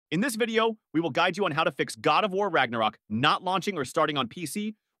In this video, we will guide you on how to fix God of War Ragnarok not launching or starting on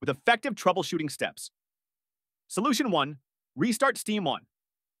PC with effective troubleshooting steps. Solution 1. Restart Steam 1.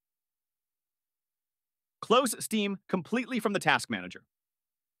 Close Steam completely from the task manager.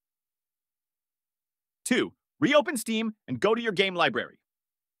 2. Reopen Steam and go to your game library.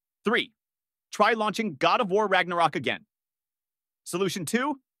 3. Try launching God of War Ragnarok again. Solution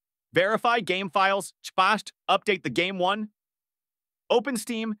 2. Verify game files, update the game 1. Open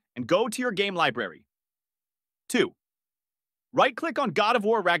Steam and go to your game library. 2. Right-click on God of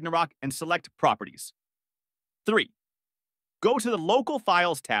War Ragnarok and select Properties. 3. Go to the Local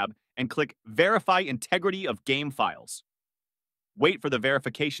Files tab and click Verify Integrity of Game Files. Wait for the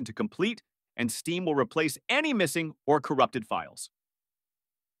verification to complete, and Steam will replace any missing or corrupted files.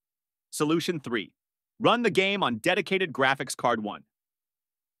 Solution 3. Run the game on dedicated graphics card 1.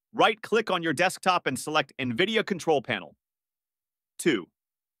 Right-click on your desktop and select NVIDIA Control Panel. 2.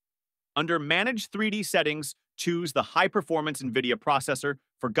 Under Manage 3D Settings, choose the high-performance NVIDIA processor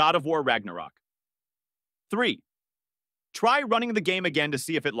for God of War Ragnarok. 3. Try running the game again to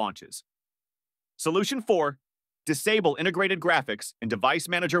see if it launches. Solution 4. Disable Integrated Graphics in Device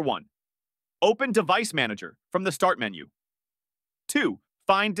Manager 1. Open Device Manager from the Start menu. 2.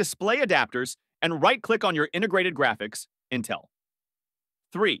 Find Display Adapters and right-click on your Integrated Graphics, Intel.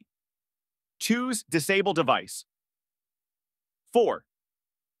 3. Choose Disable Device. 4.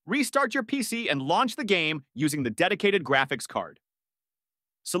 Restart your PC and launch the game using the dedicated graphics card.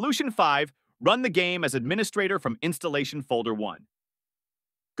 Solution 5. Run the game as administrator from Installation Folder 1.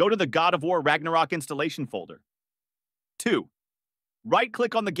 Go to the God of War Ragnarok installation folder. 2.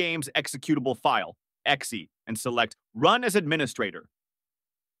 Right-click on the game's executable file, exe, and select Run as Administrator.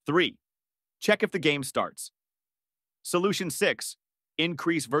 3. Check if the game starts. Solution 6.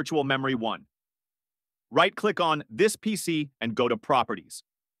 Increase Virtual Memory 1. Right-click on this PC and go to Properties.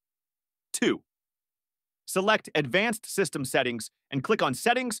 2. Select Advanced System Settings and click on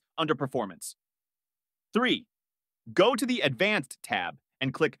Settings under Performance. 3. Go to the Advanced tab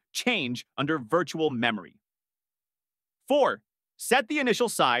and click Change under Virtual Memory. 4. Set the initial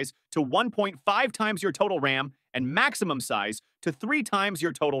size to 1.5 times your total RAM and maximum size to 3 times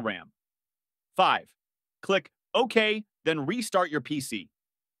your total RAM. 5. Click OK, then restart your PC.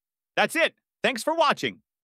 That's it. Thanks for watching.